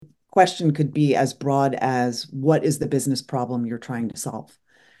question could be as broad as what is the business problem you're trying to solve?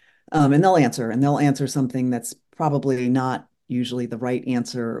 And they'll answer something that's probably not usually the right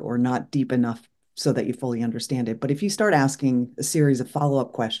answer or not deep enough so that you fully understand it. But if you start asking a series of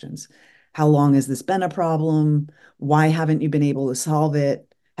follow-up questions, how long has this been a problem? Why haven't you been able to solve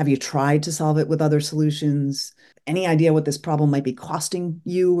it? Have you tried to solve it with other solutions? Any idea what this problem might be costing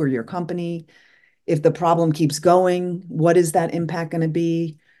you or your company? If the problem keeps going, what is that impact going to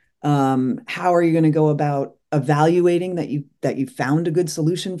be? How are you going to go about evaluating that you found a good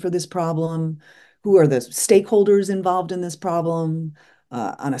solution for this problem? Who are the stakeholders involved in this problem?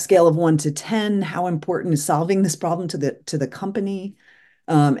 On a scale of 1 to 10, how important is solving this problem to the company?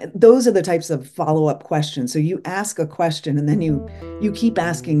 Those are the types of follow-up questions. So you ask a question and then you keep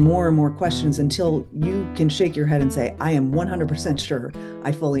asking more and more questions until you can shake your head and say, I am 100% sure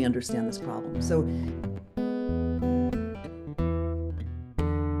I fully understand this problem. So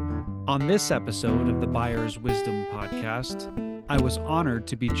on this episode of the Buyer's Wisdom podcast, I was honored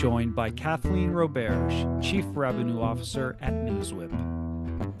to be joined by Kathleen Roberge, Chief Revenue Officer at NewsWhip.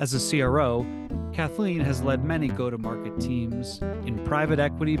 As a CRO, Kathleen has led many go-to-market teams in private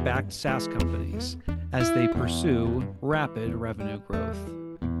equity-backed SaaS companies as they pursue rapid revenue growth.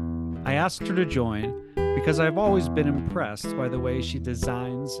 I asked her to join because I've always been impressed by the way she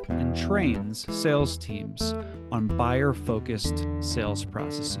designs and trains sales teams on buyer-focused sales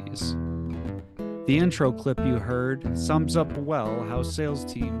processes. The intro clip you heard sums up well how sales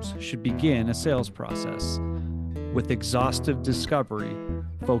teams should begin a sales process, with exhaustive discovery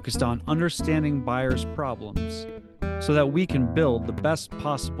focused on understanding buyers' problems so that we can build the best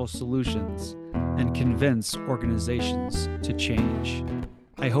possible solutions and convince organizations to change.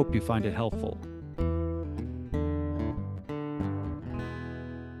 I hope you find it helpful.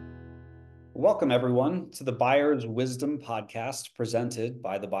 Welcome, everyone, to the Buyer's Wisdom podcast presented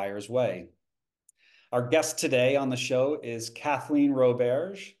by The Buyer's Way. Our guest today on the show is Kathleen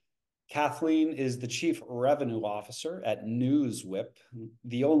Roberge. Kathleen is the Chief Revenue Officer at NewsWhip,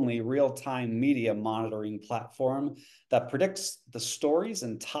 the only real-time media monitoring platform that predicts the stories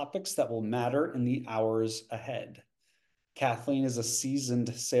and topics that will matter in the hours ahead. Kathleen is a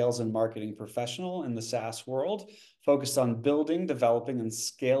seasoned sales and marketing professional in the SaaS world, focused on building, developing, and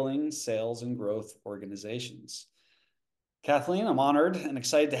scaling sales and growth organizations. Kathleen, I'm honored and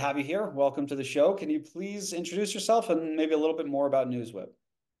excited to have you here. Welcome to the show. Can you please introduce yourself and maybe a little bit more about NewsWhip?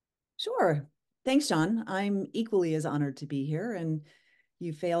 Sure. Thanks, John. I'm equally as honored to be here. And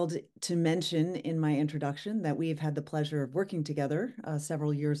you failed to mention in my introduction that we've had the pleasure of working together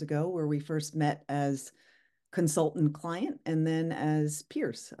several years ago, where we first met as consultant client and then as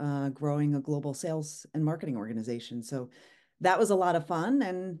peers, growing a global sales and marketing organization. So that was a lot of fun.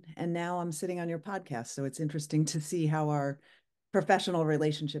 And now I'm sitting on your podcast. So it's interesting to see how our professional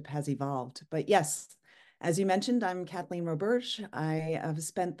relationship has evolved. But yes, as you mentioned, I'm Kathleen Roberge. I have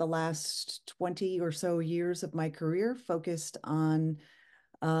spent the last 20 or so years of my career focused on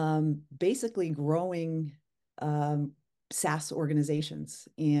basically growing SaaS organizations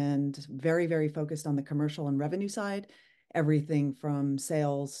and very, very focused on the commercial and revenue side, everything from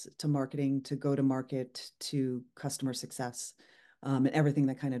sales to marketing to go-to-market to customer success, and everything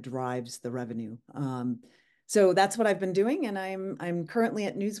that kind of drives the revenue. So that's what I've been doing, and I'm currently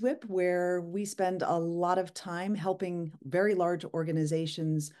at NewsWhip, where we spend a lot of time helping very large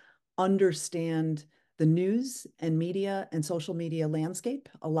organizations understand the news and media and social media landscape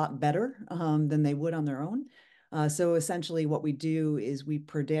a lot better than they would on their own. So essentially what we do is we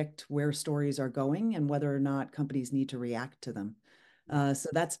predict where stories are going and whether or not companies need to react to them. So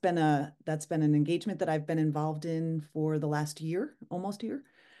that's been an engagement that I've been involved in for the last year, almost a year,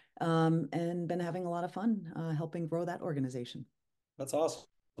 and been having a lot of fun helping grow that organization. That's awesome.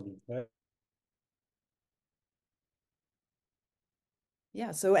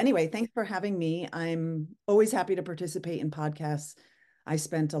 Yeah. So anyway, thanks for having me. I'm always happy to participate in podcasts. I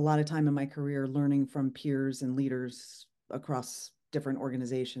spent a lot of time in my career learning from peers and leaders across different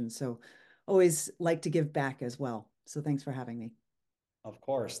organizations. So always like to give back as well. So thanks for having me. Of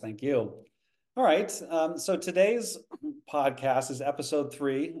course. Thank you. All right. So today's podcast is episode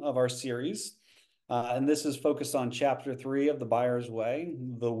 3 of our series. And this is focused on chapter 3 of The Buyer's Way,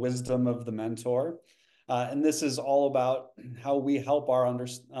 the wisdom of the mentor. And this is all about how we help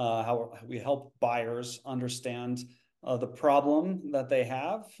buyers understand the problem that they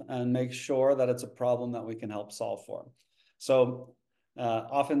have and make sure that it's a problem that we can help solve for. So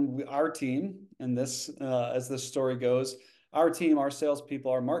often our team in this, as this story goes, our team, our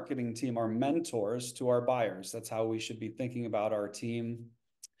salespeople, our marketing team are mentors to our buyers. That's how we should be thinking about our team.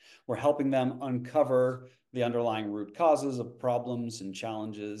 We're helping them uncover the underlying root causes of problems and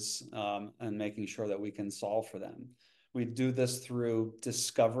challenges, and making sure that we can solve for them. We do this through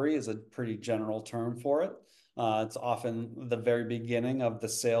discovery, is a pretty general term for it. It's often the very beginning of the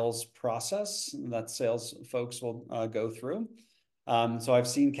sales process that sales folks will go through. So I've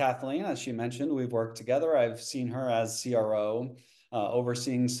seen Kathleen, as she mentioned, we've worked together. I've seen her as CRO,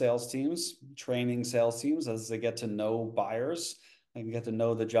 overseeing sales teams, training sales teams as they get to know buyers and get to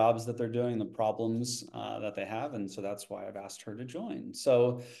know the jobs that they're doing, the problems that they have. And so that's why I've asked her to join.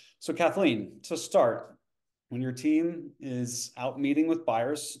 So Kathleen, to start, when your team is out meeting with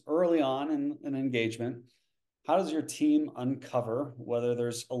buyers early on in an engagement, how does your team uncover whether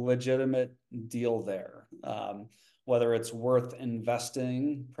there's a legitimate deal there? Whether it's worth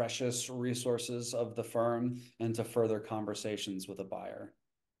investing precious resources of the firm into further conversations with a buyer?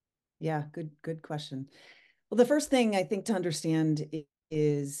 Yeah, good question. Well, the first thing I think to understand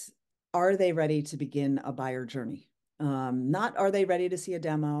is, are they ready to begin a buyer journey? Not are they ready to see a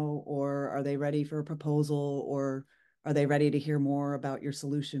demo, or are they ready for a proposal, or are they ready to hear more about your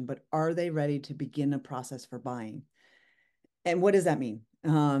solution, but are they ready to begin a process for buying? And what does that mean?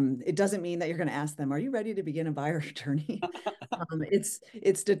 It doesn't mean that you're going to ask them, are you ready to begin a buyer journey?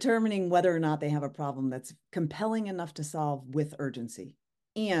 It's determining whether or not they have a problem that's compelling enough to solve with urgency.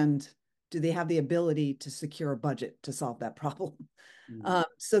 And do they have the ability to secure a budget to solve that problem?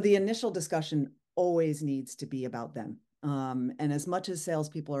 So the initial discussion always needs to be about them. And as much as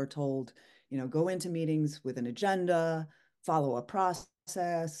salespeople are told, go into meetings with an agenda, follow a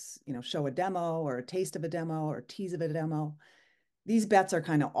process, show a demo or a taste of a demo or tease of a demo, these bets are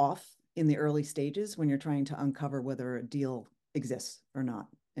kind of off in the early stages when you're trying to uncover whether a deal exists or not.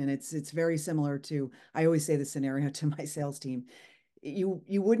 And it's very similar to, I always say the scenario to my sales team. You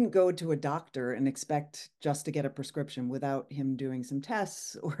wouldn't go to a doctor and expect just to get a prescription without him doing some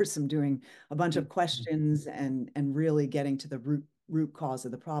tests or doing a bunch of questions and really getting to the root cause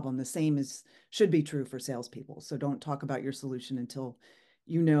of the problem. The same should be true for salespeople. So don't talk about your solution until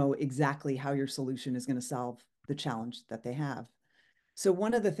you know exactly how your solution is going to solve the challenge that they have. So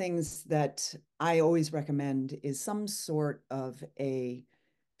one of the things that I always recommend is some sort of a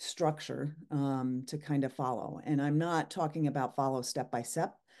structure to kind of follow. And I'm not talking about follow step by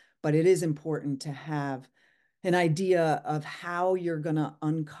step, but it is important to have an idea of how you're going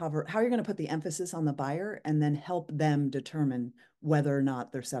to put the emphasis on the buyer and then help them determine whether or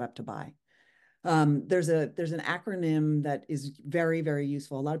not they're set up to buy. There's an acronym that is very, very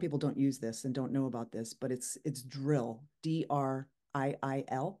useful. A lot of people don't use this and don't know about this, but it's DRIL, DRIIL.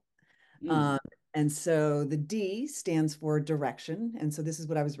 And so the D stands for direction. And so this is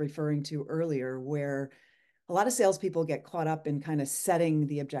what I was referring to earlier, where a lot of salespeople get caught up in kind of setting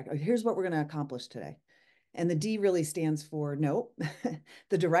the objective. Here's what we're going to accomplish today. And the D really stands for no,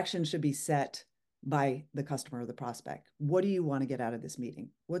 the direction should be set by the customer or the prospect. What do you want to get out of this meeting?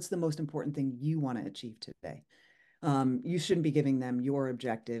 What's the most important thing you want to achieve today? You shouldn't be giving them your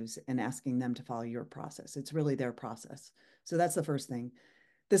objectives and asking them to follow your process. It's really their process. So that's the first thing.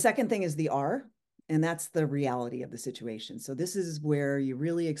 The second thing is the R, and that's the reality of the situation. So this is where you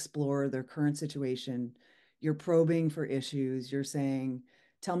really explore their current situation. You're probing for issues. You're saying,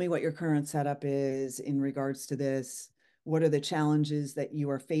 tell me what your current setup is in regards to this. What are the challenges that you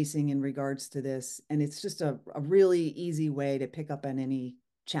are facing in regards to this? And it's just a really easy way to pick up on any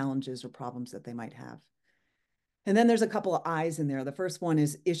challenges or problems that they might have. And then there's a couple of I's in there. The first one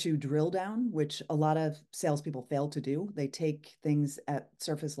is issue drill down, which a lot of salespeople fail to do. They take things at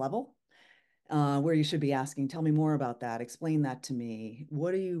surface level, where you should be asking, tell me more about that. Explain that to me.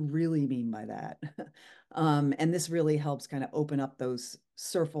 What do you really mean by that? And this really helps kind of open up those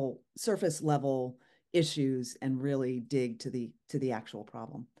surface level issues and really dig to the actual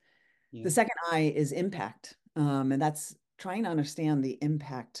problem. Yeah. The second I is impact. And that's trying to understand the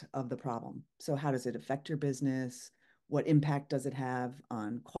impact of the problem. So how does it affect your business? What impact does it have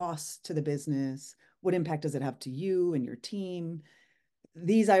on costs to the business? What impact does it have to you and your team?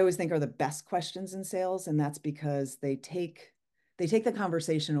 These I always think are the best questions in sales, and that's because they take the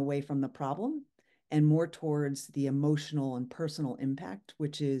conversation away from the problem and more towards the emotional and personal impact,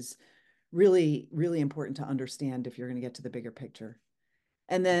 which is really, really important to understand if you're going to get to the bigger picture.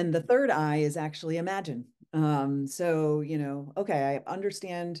 And then the third I is actually imagine. So, okay, I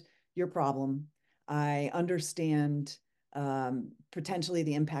understand your problem. I understand potentially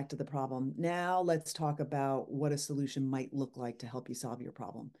the impact of the problem. Now let's talk about what a solution might look like to help you solve your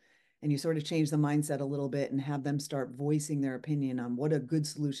problem. And you sort of change the mindset a little bit and have them start voicing their opinion on what a good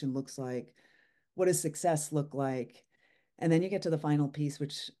solution looks like. What does success look like? And then you get to the final piece,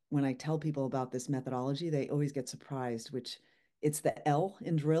 which when I tell people about this methodology, they always get surprised, which It's the L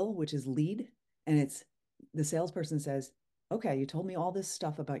in drill, which is lead. And it's the salesperson says, okay, you told me all this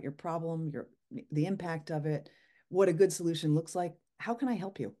stuff about your problem, the impact of it, what a good solution looks like. How can I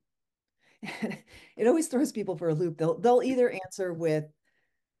help you? It always throws people for a loop. They'll either answer with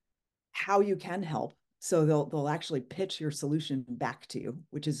how you can help. So they'll actually pitch your solution back to you,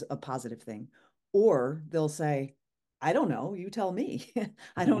 which is a positive thing. Or they'll say, I don't know, you tell me.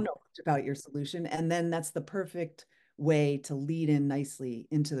 I don't know much about your solution. And then that's the perfect way to lead in nicely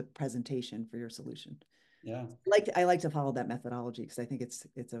into the presentation for your solution. Yeah. I like to follow that methodology because I think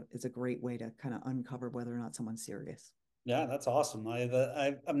it's a great way to kind of uncover whether or not someone's serious. Yeah, that's awesome.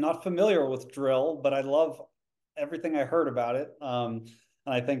 I'm not familiar with drill, but I love everything I heard about it. And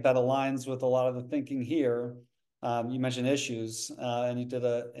I think that aligns with a lot of the thinking here. You mentioned issues, and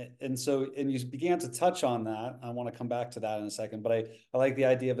you began to touch on that. I want to come back to that in a second, but I like the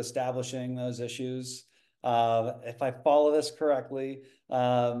idea of establishing those issues. If I follow this correctly,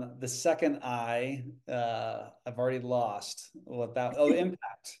 the second I've already lost what that,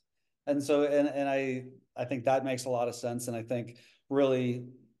 impact. And so, and I think that makes a lot of sense. And I think really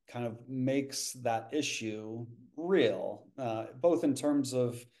kind of makes that issue real, both in terms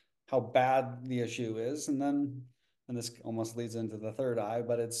of how bad the issue is. And this almost leads into the third eye,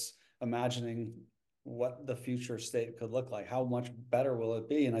 but it's imagining what the future state could look like. How much better will it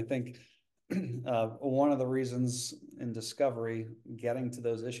be? And I think one of the reasons in discovery, getting to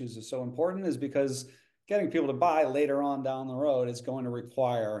those issues is so important is because getting people to buy later on down the road is going to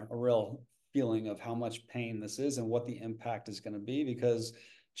require a real feeling of how much pain this is and what the impact is going to be, because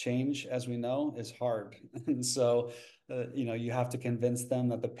change, as we know, is hard. And so, you have to convince them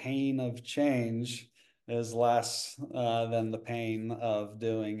that the pain of change is less than the pain of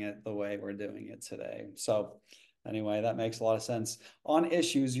doing it the way we're doing it today. So anyway, that makes a lot of sense. On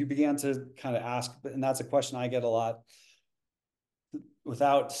issues, you began to kind of ask, and that's a question I get a lot,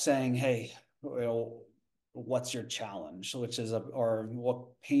 without saying, hey, what's your challenge, or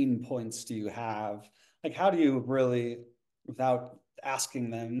what pain points do you have? Like, how do you really, without asking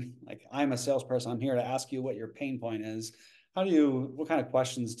them, like, I'm a salesperson, I'm here to ask you what your pain point is. What kind of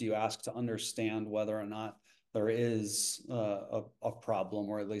questions do you ask to understand whether or not there is a problem,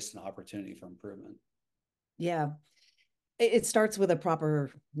 or at least an opportunity for improvement? Yeah, it starts with a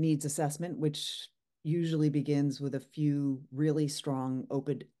proper needs assessment, which usually begins with a few really strong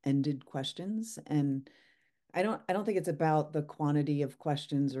open-ended questions. And I don't think it's about the quantity of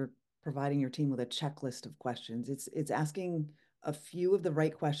questions or providing your team with a checklist of questions. It's asking a few of the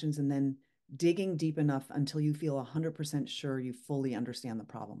right questions and then digging deep enough until you feel 100% sure you fully understand the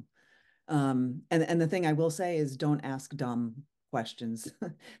problem. And the thing I will say is don't ask dumb questions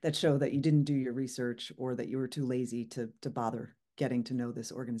that show that you didn't do your research or that you were too lazy to bother getting to know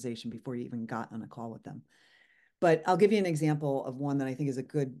this organization before you even got on a call with them. But I'll give you an example of one that I think is a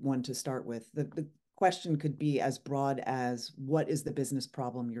good one to start with. The question could be as broad as, what is the business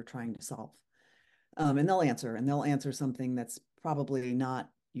problem you're trying to solve? And they'll answer something that's probably not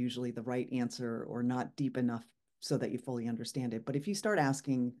usually the right answer or not deep enough so that you fully understand it. But if you start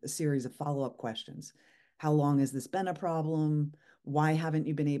asking a series of follow-up questions, how long has this been a problem? Why haven't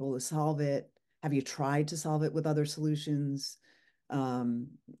you been able to solve it? Have you tried to solve it with other solutions?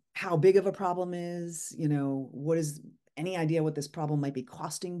 How big of a problem is, what is any idea what this problem might be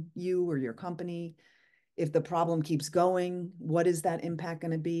costing you or your company? If the problem keeps going, what is that impact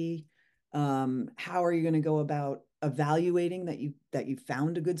going to be? How are you going to go about evaluating that you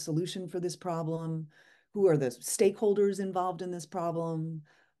found a good solution for this problem? Who are the stakeholders involved in this problem?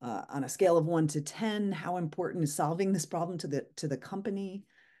 On a scale of 1 to 10, how important is solving this problem to the company?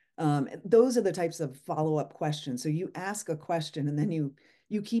 Those are the types of follow-up questions. So you ask a question and then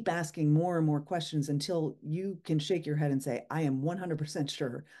you keep asking more and more questions until you can shake your head and say, I am 100%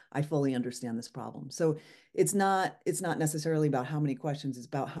 sure I fully understand this problem. So it's not necessarily about how many questions, it's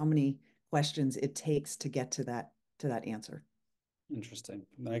about how many questions it takes to get to that answer. Interesting.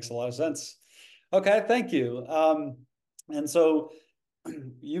 Makes a lot of sense. Okay, thank you. And so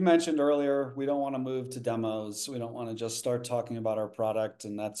you mentioned earlier, we don't want to move to demos. We don't want to just start talking about our product,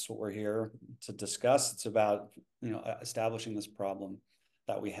 and that's what we're here to discuss. It's about, establishing this problem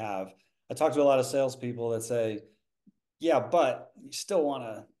that we have. I talk to a lot of salespeople that say, yeah, but you still want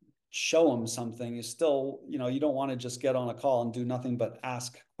to show them something. You still, you don't want to just get on a call and do nothing but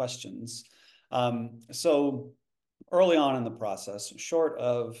ask questions. So early on in the process, short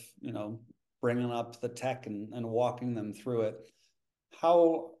of, bringing up the tech and walking them through it,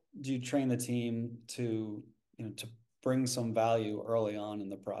 how do you train the team to bring some value early on in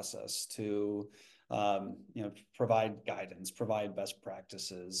the process, to provide guidance, provide best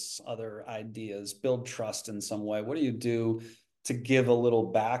practices, other ideas, build trust in some way? What do you do to give a little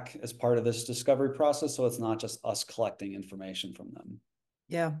back as part of this discovery process, so it's not just us collecting information from them.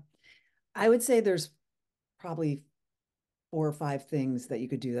 Yeah. I would say there's probably 4 or 5 things that you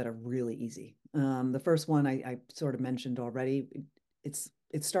could do that are really easy. The first one I sort of mentioned already.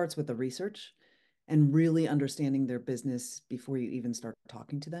 It starts with the research and really understanding their business before you even start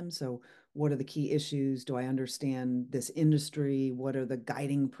talking to them. So, what are the key issues? Do I understand this industry? What are the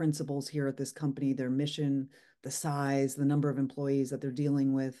guiding principles here at this company, their mission, the size, the number of employees that they're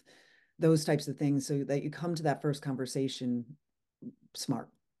dealing with, those types of things, so that you come to that first conversation smart.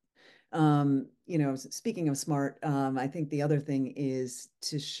 Speaking of smart, I think the other thing is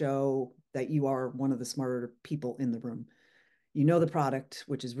to show that you are one of the smarter people in the room. You know the product,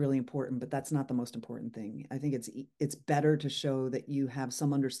 which is really important, but that's not the most important thing. I think it's better to show that you have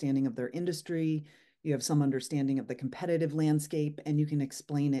some understanding of their industry, you have some understanding of the competitive landscape, and you can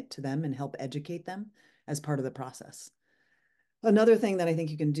explain it to them and help educate them as part of the process. Another thing that I think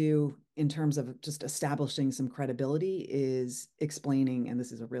you can do in terms of just establishing some credibility is explaining, and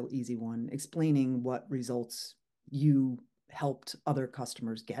this is a real easy one, explaining what results you helped other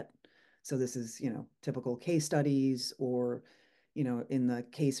customers get. So this is, typical case studies, or, in the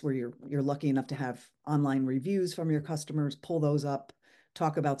case where you're lucky enough to have online reviews from your customers, pull those up,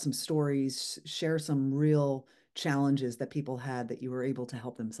 talk about some stories, share some real challenges that people had that you were able to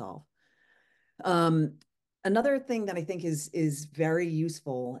help them solve. Um, Another thing that I think is very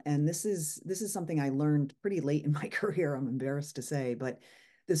useful, and this is something I learned pretty late in my career, I'm embarrassed to say, but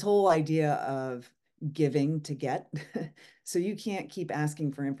this whole idea of giving to get. So you can't keep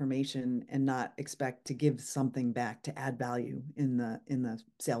asking for information and not expect to give something back to add value in the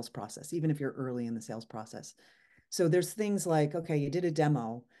sales process, even if you're early in the sales process. So there's things like, okay, you did a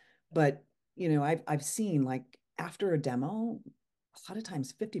demo, but I've seen, like, after a demo, a lot of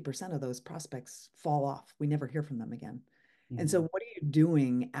times 50% of those prospects fall off. We never hear from them again. And so what are you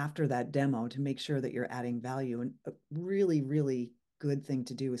doing after that demo to make sure that you're adding value? And a really, really good thing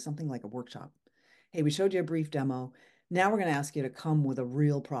to do is something like a workshop. Hey, we showed you a brief demo. Now we're going to ask you to come with a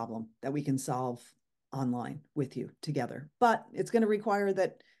real problem that we can solve online with you together. But it's going to require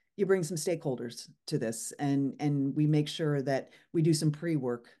that you bring some stakeholders to this, and we make sure that we do some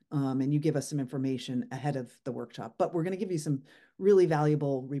pre-work, and you give us some information ahead of the workshop. But we're going to give you some really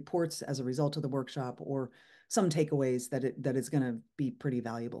valuable reports as a result of the workshop, or some takeaways that is going to be pretty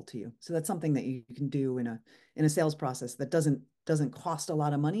valuable to you. So that's something that you can do in a sales process that doesn't cost a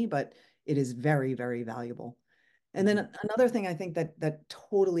lot of money, but it is very, very valuable. And then another thing I think that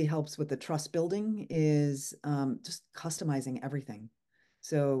totally helps with the trust building is, just customizing everything.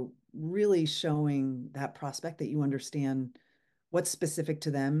 So really showing that prospect that you understand what's specific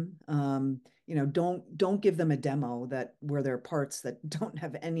to them. Don't give them a demo where there are parts that don't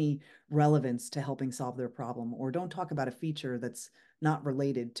have any relevance to helping solve their problem, or don't talk about a feature that's not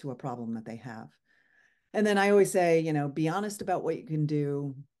related to a problem that they have. And then I always say, be honest about what you can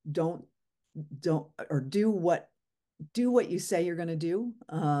do. Don't or do what you say you're going to do,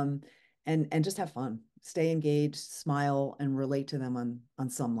 and just have fun, stay engaged, smile, and relate to them on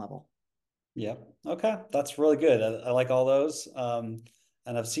some level. Yeah. Okay. That's really good. I like all those. And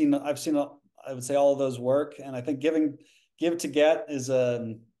I would say all of those work. And I think give to get is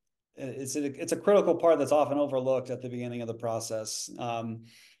it's a critical part that's often overlooked at the beginning of the process.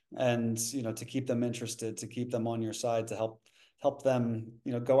 And, to keep them interested, to keep them on your side, to help them,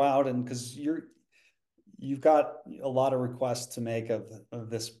 go out, and because you've got a lot of requests to make of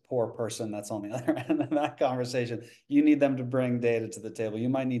this poor person that's on the other end of that conversation. You need them to bring data to the table. You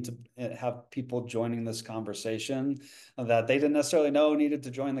might need to have people joining this conversation that they didn't necessarily know needed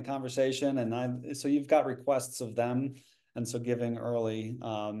to join the conversation. And so you've got requests of them. And so giving early,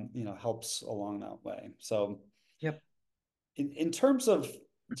 helps along that way. So Yep. in terms of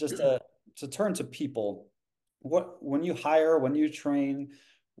just to turn to people, when you hire, when you train,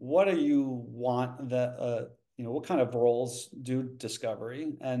 what do you want that what kind of roles do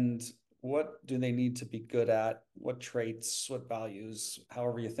discovery, and what do they need to be good at? What traits, what values,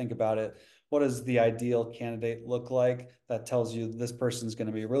 however you think about it, what does the ideal candidate look like that tells you this person's going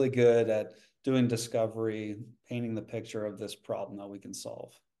to be really good at doing discovery, painting the picture of this problem that we can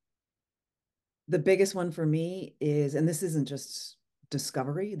solve? The biggest one for me is, and this isn't just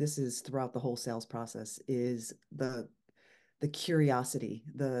discovery, this is throughout the whole sales process, is the curiosity,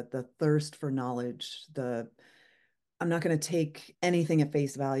 the thirst for knowledge, I'm not going to take anything at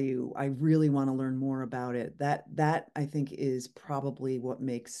face value. I really want to learn more about it. That I think is probably what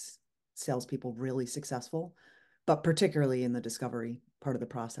makes salespeople really successful, but particularly in the discovery part of the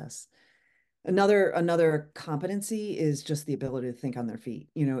process. Another competency is just the ability to think on their feet.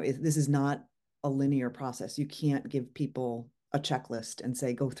 This is not a linear process. You can't give people a checklist and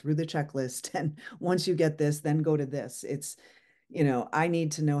say, go through the checklist. And once you get this, then go to this. It's, I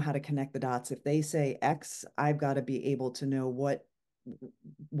need to know how to connect the dots. If they say X, I've got to be able to know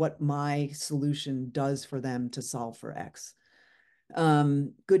what my solution does for them to solve for X.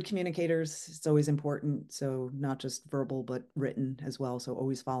 Good communicators, it's always important. So not just verbal, but written as well. So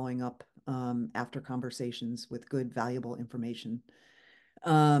always following up after conversations with good, valuable information.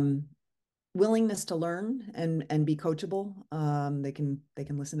 Willingness to learn and be coachable. They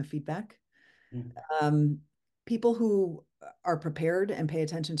can listen to feedback. Um, People who are prepared and pay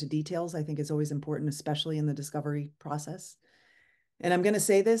attention to details, I think is always important, especially in the discovery process. And I'm going to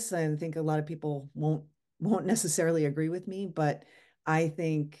say this, I think a lot of people won't necessarily agree with me, but I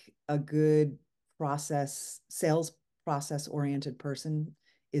think a good sales process oriented person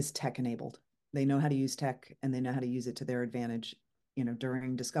is tech enabled. They know how to use tech and they know how to use it to their advantage,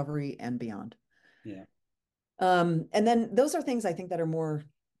 during discovery and beyond. Yeah. And then those are things I think that are more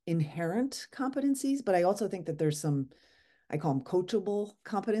inherent competencies, but I also think that there's some, I call them coachable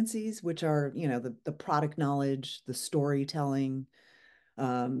competencies, which are, the product knowledge, the storytelling,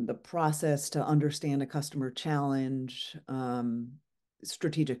 the process to understand a customer challenge,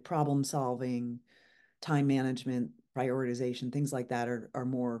 strategic problem solving, time management, prioritization, things like that are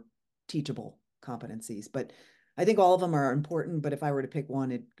more teachable competencies. But I think all of them are important, but if I were to pick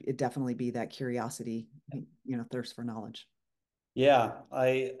one, it'd definitely be that curiosity, thirst for knowledge. Yeah,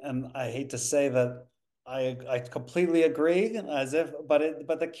 I hate to say that I completely agree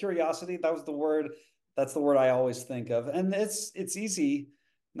but the curiosity, that's the word I always think of. And it's easy,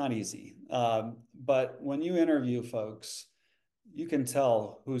 not easy. But when you interview folks, you can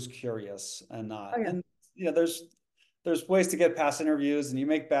tell who's curious and Oh not. yeah. And there's ways to get past interviews and you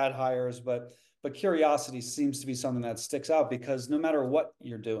make bad hires, but curiosity seems to be something that sticks out because no matter what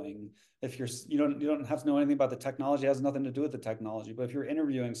you're doing, if you don't have to know anything about the technology, it has nothing to do with the technology. But if you're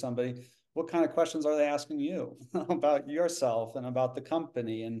interviewing somebody, what kind of questions are they asking you about yourself and about the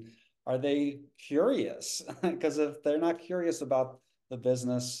company? And are they curious? Because if they're not curious about the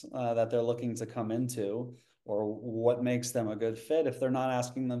business that they're looking to come into, or what makes them a good fit, if they're not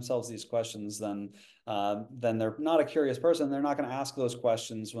asking themselves these questions, then they're not a curious person. They're not going to ask those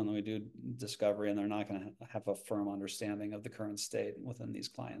questions when we do discovery, and they're not going to have a firm understanding of the current state within these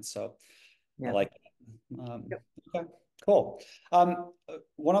clients. So I Yeah. like it. Yep. Okay, cool.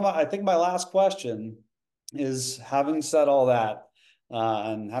 I think my last question is, having said all that,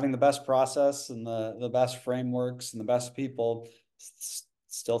 and having the best process and the best frameworks and the best people,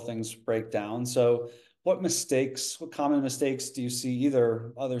 still things break down. So what common mistakes do you see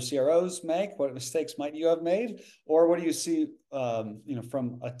either other CROs make? What mistakes might you have made? Or what do you see,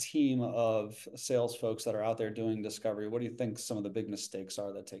 from a team of sales folks that are out there doing discovery? What do you think some of the big mistakes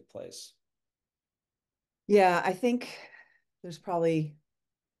are that take place? Yeah, I think there's probably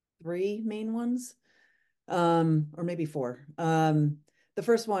three main ones, or maybe four. The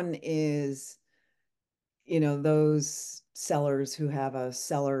first one is, those sellers who have a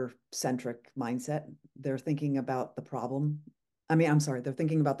seller-centric mindset. They're thinking about the problem. I'm sorry, they're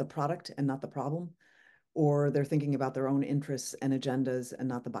thinking about the product and not the problem, or they're thinking about their own interests and agendas and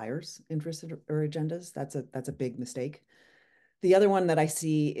not the buyer's interests or agendas. That's a big mistake. The other one that I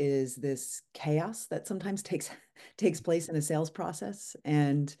see is this chaos that sometimes takes place in a sales process.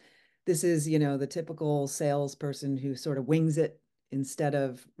 And this is, the typical salesperson who sort of wings it instead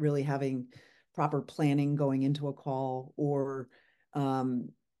of really having proper planning going into a call, or um,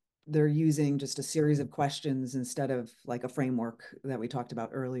 they're using just a series of questions instead of like a framework that we talked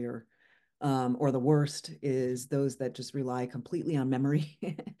about earlier. Or the worst is those that just rely completely on memory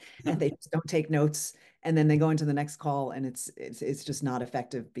and they just don't take notes, and then they go into the next call and it's just not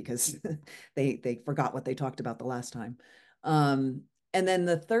effective because they forgot what they talked about the last time. Um, and then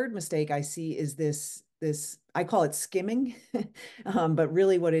the third mistake I see is this I call it skimming, but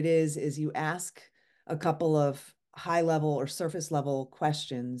really what it is you ask a couple of high level or surface level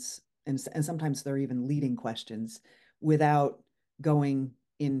questions, and sometimes they're even leading questions without going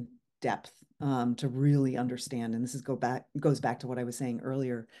in depth, to really understand. And this goes back to what I was saying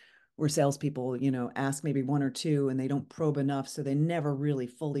earlier, where salespeople, ask maybe one or two and they don't probe enough, so they never really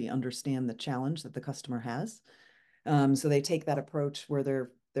fully understand the challenge that the customer has. So they take that approach where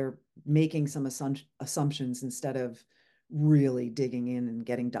they're making some assumptions instead of really digging in and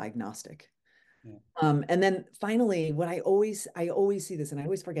getting diagnostic. Yeah. And then finally, what I always see this, and I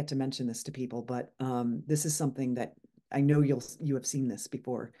always forget to mention this to people, but this is something that I know you have seen this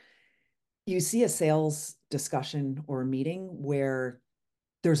before. You see a sales discussion or a meeting where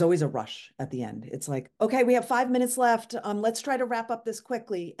there's always a rush at the end. It's like, okay, we have 5 minutes left. Let's try to wrap up this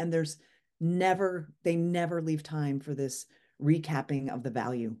quickly. And they never leave time for this recapping of the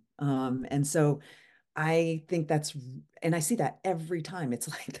value. And so I think and I see that every time. It's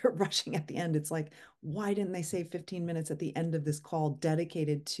like they're rushing at the end. It's like, why didn't they save 15 minutes at the end of this call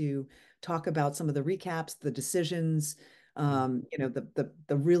dedicated to talk about some of the recaps, the decisions, the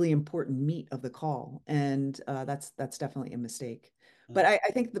really important meat of the call? And that's definitely a mistake. But I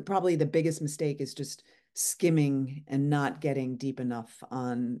think probably the biggest mistake is just skimming and not getting deep enough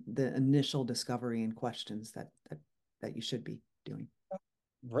on the initial discovery and questions that you should be doing.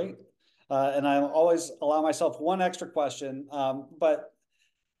 Great. And I always allow myself one extra question, but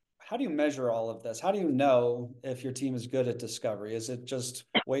how do you measure all of this? How do you know if your team is good at discovery? Is it just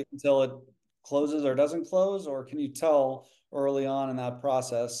wait until it closes or doesn't close, or can you tell early on in that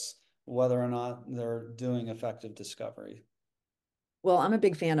process whether or not they're doing effective discovery? Well, I'm a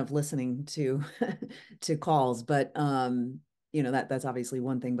big fan of listening to to calls, but that's obviously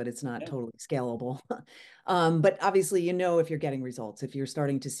one thing, but it's not totally scalable. But obviously, if you're getting results, if you're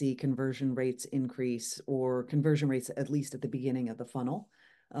starting to see conversion rates increase or conversion rates at least at the beginning of the funnel,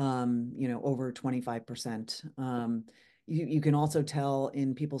 over 25%. You can also tell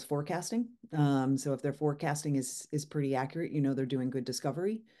in people's forecasting. So if their forecasting is pretty accurate, they're doing good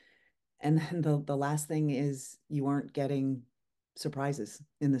discovery. And then the last thing is you aren't getting surprises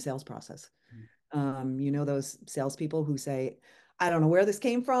in the sales process. Those salespeople who say, I don't know where this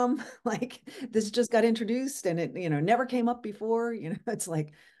came from. Like this just got introduced and it, never came up before. It's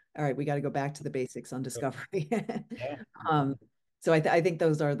like, all right, we got to go back to the basics on discovery. Yeah. So I think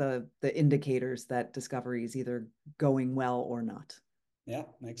those are the indicators that discovery is either going well or not. Yeah,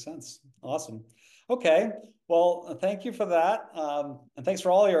 makes sense. Awesome. Okay. Well, thank you for that. And thanks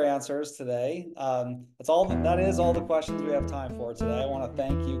for all your answers today. That is all the questions we have time for today. I want to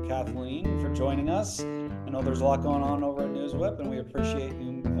thank you, Kathleen, for joining us. I know there's a lot going on over at NewsWhip, and we appreciate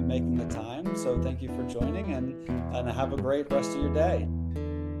you making the time. So thank you for joining, and have a great rest of your day.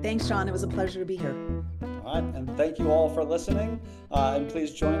 Thanks, Sean. It was a pleasure to be here. All right. And thank you all for listening. And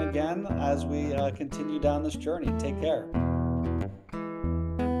please join again as we continue down this journey. Take care.